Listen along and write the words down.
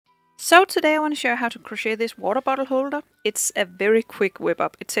So today I want to show you how to crochet this water bottle holder. It's a very quick whip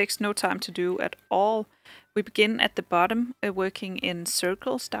up. It takes no time to do at all. We begin at the bottom working in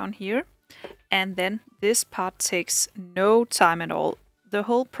circles down here, and then this part takes no time at all. The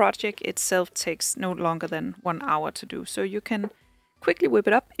whole project itself takes no longer than 1 hour to do, so you can quickly whip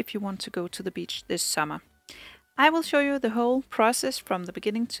it up if you want to go to the beach this summer. I will show you the whole process from the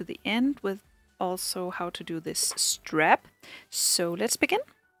beginning to the end, with also how to do this strap. So let's begin.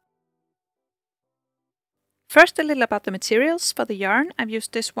 First, a little about the materials for the yarn. I've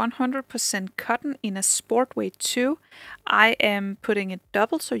used this 100% cotton in a sport weight 2. I am putting it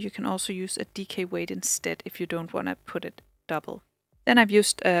double, so you can also use a DK weight instead if you don't want to put it double. Then I've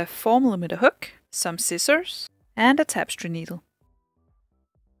used a 4mm hook, some scissors, and a tapestry needle.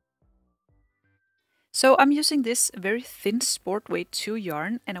 So I'm using this very thin sport weight 2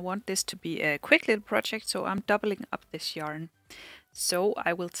 yarn, and I want this to be a quick little project, so I'm doubling up this yarn. So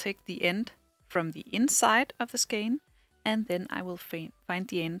I will take the end from the inside of the skein, and then I will find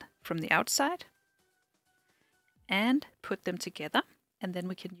the end from the outside and put them together, and then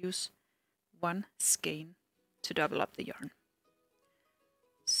we can use one skein to double up the yarn.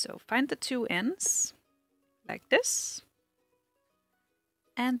 So find the two ends like this,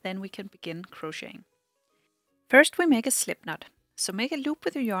 and then we can begin crocheting. First we make a slip knot. So make a loop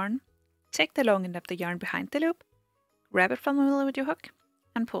with your yarn, take the long end of the yarn behind the loop, grab it from the middle with your hook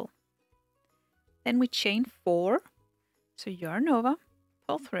and pull. Then we chain 4, so yarn over,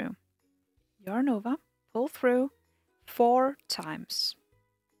 pull through, yarn over, pull through 4 times.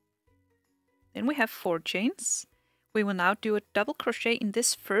 Then we have 4 chains. We will now do a double crochet in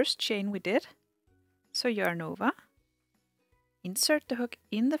this first chain we did. So yarn over, insert the hook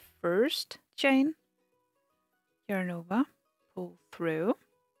in the first chain, yarn over, pull through,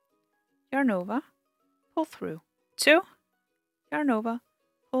 yarn over, pull through 2, yarn over,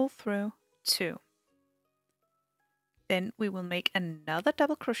 pull through 2. Then we will make another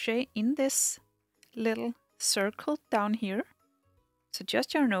double crochet in this little circle down here. So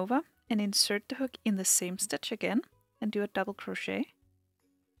just yarn over and insert the hook in the same stitch again and do a double crochet.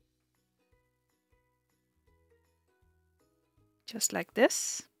 Just like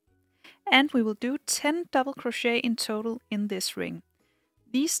this. And we will do 10 double crochet in total in this ring.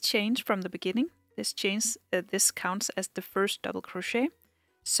 These chains from the beginning, this counts as the first double crochet.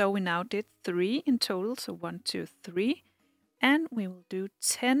 So we now did 3 in total, so 1, 2, 3, and we will do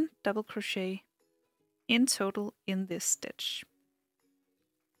 10 double crochet in total in this stitch.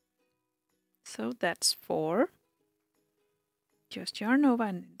 So that's 4. Just yarn over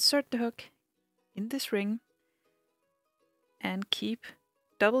and insert the hook in this ring and keep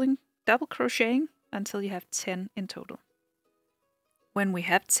double crocheting until you have 10 in total. When we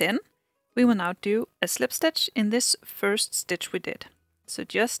have 10, we will now do a slip stitch in this first stitch we did. So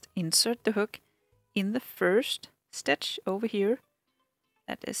just insert the hook in the first stitch over here.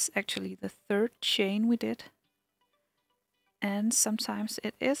 That is actually the 3rd chain we did. And sometimes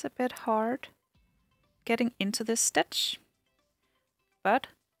it is a bit hard getting into this stitch. But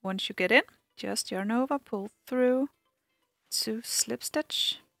once you get in, just yarn over, pull through to slip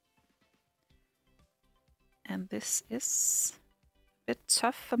stitch. And this is a bit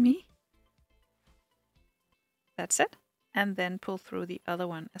tough for me. That's it. And then pull through the other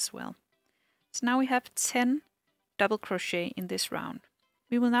one as well. So now we have 10 double crochet in this round.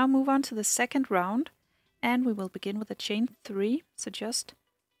 We will now move on to the second round, and we will begin with a chain 3. So just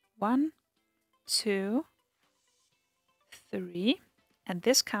 1, 2, 3, and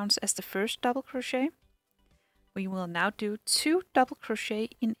this counts as the first double crochet. We will now do 2 double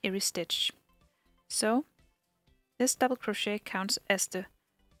crochet in every stitch. So this double crochet counts as the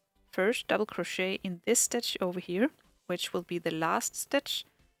first double crochet in this stitch over here, which will be the last stitch.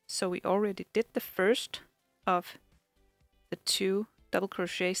 So we already did the first of the 2 double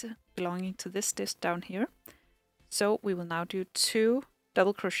crochets belonging to this stitch down here. So we will now do 2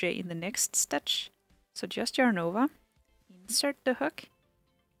 double crochet in the next stitch. So just yarn over, insert the hook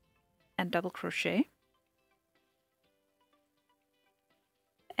and double crochet.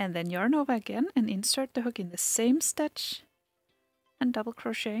 And then yarn over again and insert the hook in the same stitch and double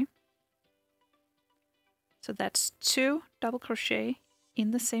crochet. So that's 2 double crochet in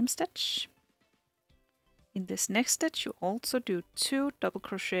the same stitch. In this next stitch you also do 2 double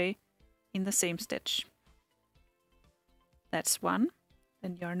crochet in the same stitch. That's 1.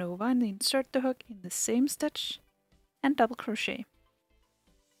 Then yarn over and insert the hook in the same stitch and double crochet.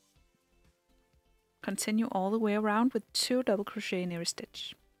 Continue all the way around with 2 double crochet in every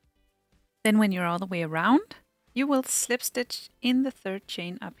stitch. Then when you're all the way around, you will slip stitch in the 3rd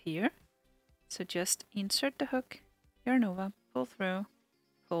chain up here. So just insert the hook, yarn over, pull through,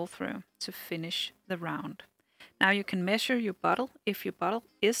 pull through to finish the round. Now you can measure your bottle. If your bottle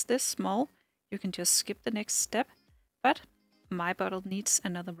is this small, you can just skip the next step, but my bottle needs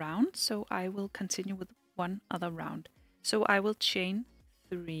another round, so I will continue with one other round. So I will chain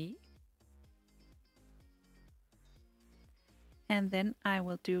 3, and then I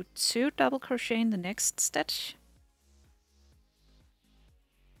will do 2 double crochet in the next stitch.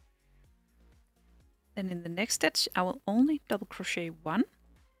 Then in the next stitch I will only double crochet 1.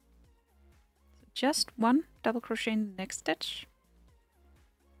 So just 1 double crochet in the next stitch.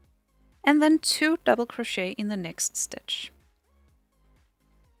 And then 2 double crochet in the next stitch.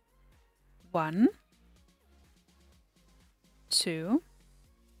 1, 2,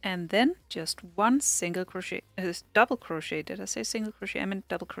 and then just 1 single crochet, double crochet. Did I say single crochet? I meant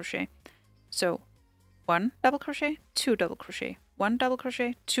double crochet. So 1 double crochet, 2 double crochet, 1 double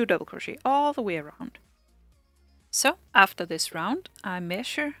crochet, 2 double crochet, all the way around. So after this round, I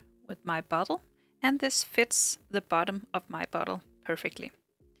measure with my bottle, and this fits the bottom of my bottle perfectly.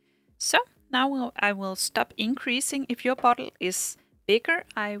 So now I will stop increasing. If your bottle is bigger,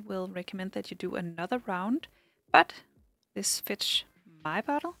 I will recommend that you do another round, but this fits my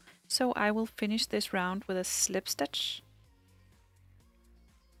bottle, so I will finish this round with a slip stitch.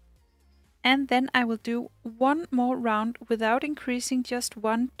 And then I will do one more round without increasing, just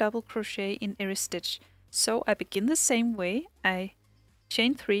 1 double crochet in every stitch. So I begin the same way. I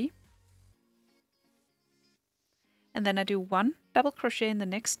chain 3, and then I do 1 double crochet in the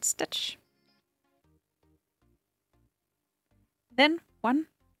next stitch. Then 1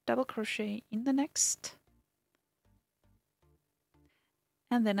 double crochet in the next.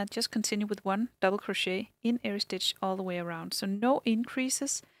 And then I just continue with 1 double crochet in every stitch all the way around. So no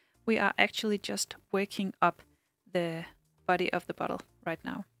increases. We are actually just working up the body of the bottle right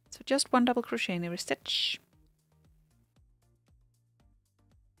now. So just 1 double crochet in every stitch.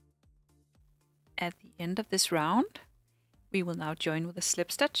 At the end of this round, we will now join with a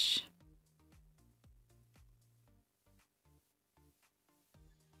slip stitch.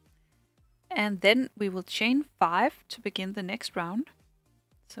 And then we will chain 5 to begin the next round.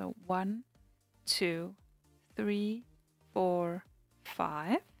 So 1, 2, 3, 4,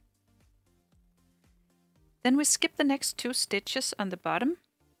 5. Then we skip the next 2 stitches on the bottom.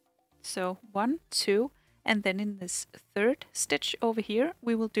 So 1, 2, and then in this 3rd stitch over here,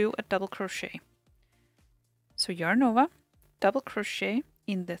 we will do a double crochet. So yarn over, double crochet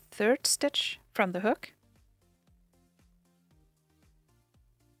in the 3rd stitch from the hook.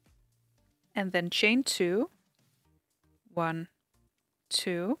 And then chain 2, 1,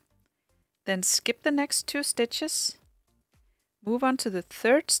 2, then skip the next 2 stitches, move on to the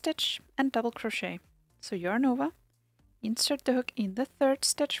 3rd stitch and double crochet. So yarn over, insert the hook in the 3rd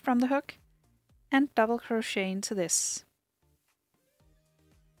stitch from the hook, and double crochet into this.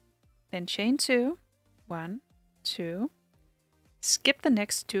 Then chain 2, 1, 2, skip the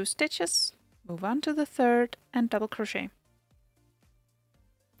next 2 stitches, move on to the 3rd and double crochet.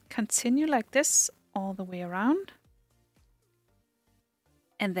 Continue like this all the way around.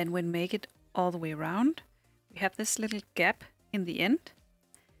 And then when make it all the way around, we have this little gap in the end.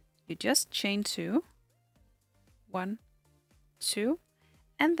 You just chain 2, 1, 2,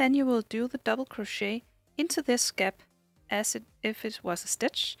 and then you will do the double crochet into this gap as if it was a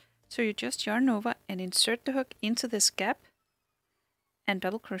stitch. So you just yarn over and insert the hook into this gap and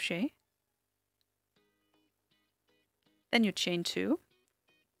double crochet. Then you chain 2,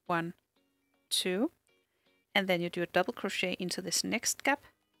 1, 2, and then you do a double crochet into this next gap.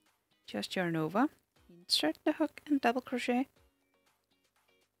 Just yarn over, insert the hook and double crochet,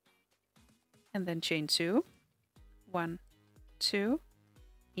 and then chain 2, 1, 2,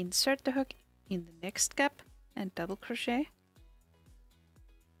 insert the hook in the next gap and double crochet,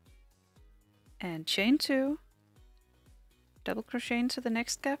 and chain 2, double crochet into the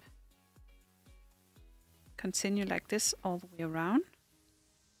next gap. Continue like this all the way around.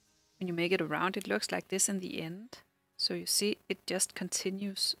 When you make it around, it looks like this in the end. So you see it just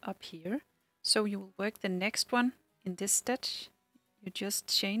continues up here. So you will work the next one in this stitch. You just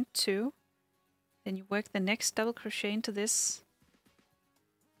chain 2, then you work the next double crochet into this,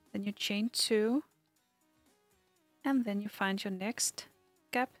 then you chain 2, and then you find your next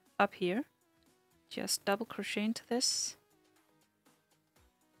gap up here. Just double crochet into this,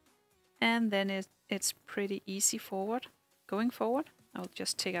 and then it's pretty easy going forward. I'll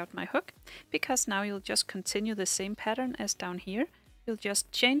just take out my hook, because now you'll just continue the same pattern as down here. You'll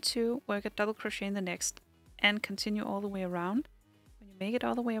just chain 2, work a double crochet in the next, and continue all the way around. When you make it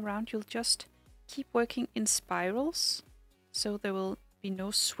all the way around, you'll just keep working in spirals, so there will be no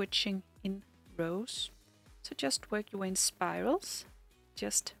switching in rows. So just work your way in spirals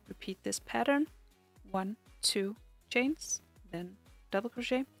just repeat this pattern. 1, 2 chains, then double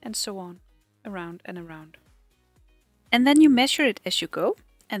crochet, and so on, around and around. And then you measure it as you go,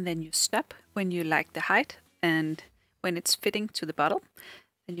 and then you stop when you like the height and when it's fitting to the bottle.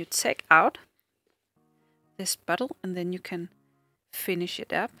 Then you take out this bottle and then you can finish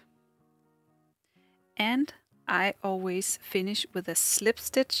it up. And I always finish with a slip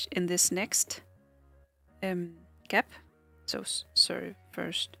stitch in this next gap. So sorry,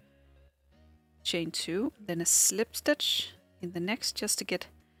 first chain 2, then a slip stitch in the next, just to get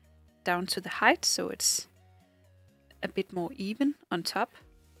down to the height so it's a bit more even on top.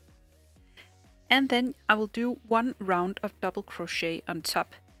 And then I will do 1 round of double crochet on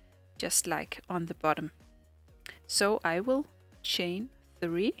top, just like on the bottom. So I will chain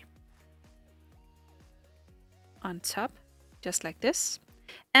 3 on top, just like this,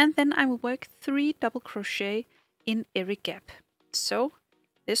 and then I will work 3 double crochet in every gap. So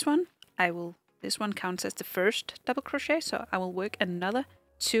this one counts as the first double crochet, so I will work another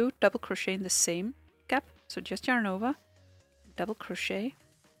 2 double crochet in the same gap. So just yarn over, double crochet,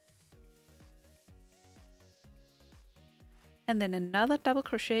 and then another double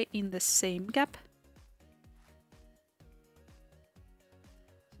crochet in the same gap.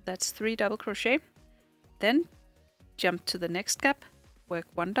 That's 3 double crochet. Then jump to the next gap, work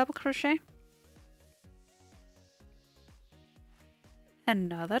 1 double crochet,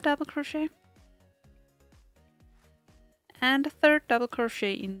 another double crochet, and a 3rd double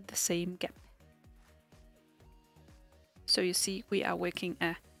crochet in the same gap. So you see we are working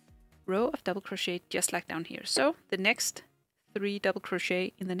a row of double crochet just like down here. So the next 3 double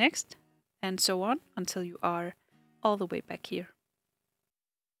crochet in the next, and so on until you are all the way back here.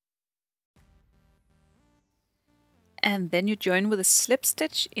 And then you join with a slip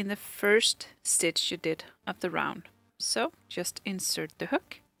stitch in the first stitch you did of the round. So just insert the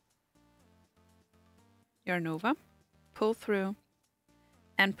hook, yarn over, pull through,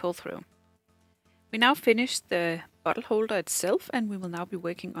 and pull through. We now finished the bottle holder itself, and we will now be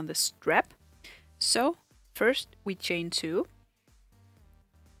working on the strap. So first we chain 2,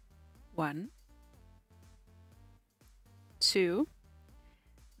 1, 2,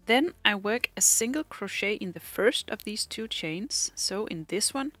 then I work a single crochet in the first of these 2 chains, so in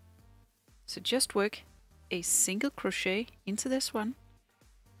this one. So just work a single crochet into this one,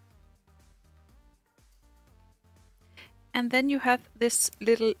 and then you have this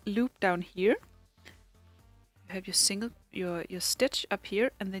little loop down here. You have your stitch up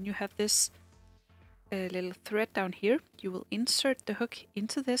here, and then you have this little thread down here. You will insert the hook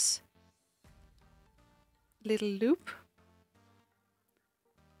into this little loop,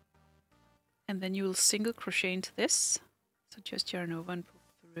 and then you will single crochet into this. So just yarn over and pull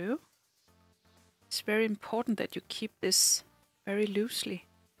through. It's very important that you keep this very loosely.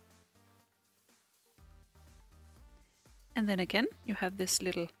 And then again you have this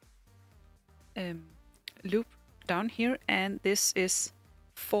little loop down here, and this is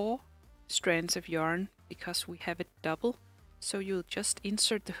 4 strands of yarn because we have it double. So you'll just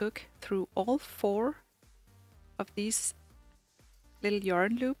insert the hook through all 4 of these little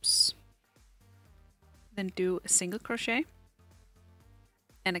yarn loops, then do a single crochet.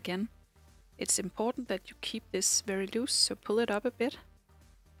 And again, it's important that you keep this very loose, so pull it up a bit.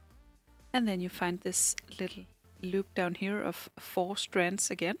 And then you find this little loop down here of 4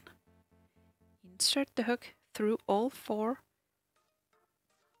 strands again. Insert the hook through all 4.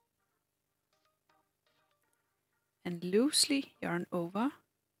 And loosely yarn over,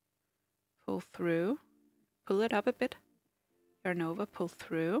 pull through, pull it up a bit, yarn over, pull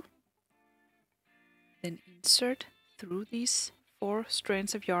through. Then insert through these 4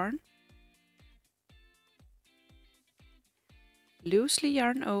 strands of yarn. Loosely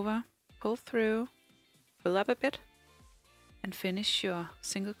yarn over, pull through, pull up a bit, and finish your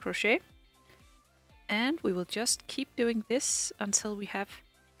single crochet. And we will just keep doing this until we have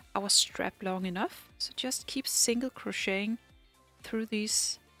our strap long enough. So just keep single crocheting through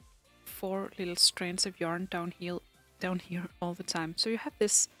these 4 little strands of yarn down here all the time. So you have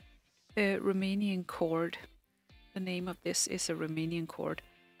this Romanian cord. The name of this is a Romanian cord,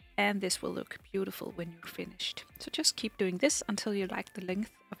 and this will look beautiful when you're finished. So just keep doing this until you like the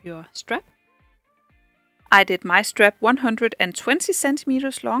length of your strap. I did my strap 120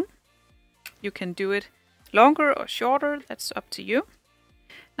 centimeters long. You can do it longer or shorter, that's up to you.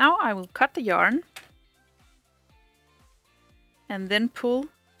 Now I will cut the yarn and then pull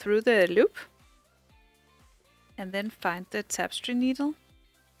through the loop, and then find the tapestry needle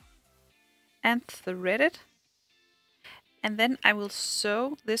and thread it. And then I will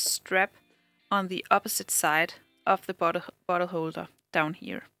sew this strap on the opposite side of the bottle holder. down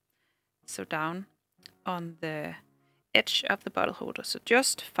here. So down on the edge of the bottle holder. So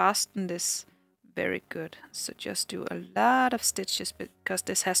just fasten this very good. So just do a lot of stitches because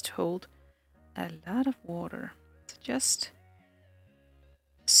this has to hold a lot of water. So just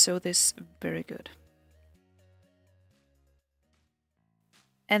sew this very good.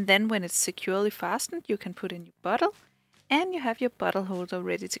 And then when it's securely fastened, you can put in your bottle and you have your bottle holder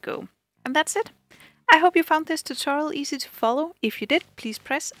ready to go. And that's it. I hope you found this tutorial easy to follow. If you did, please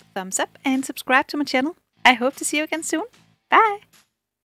press thumbs up and subscribe to my channel. I hope to see you again soon. Bye!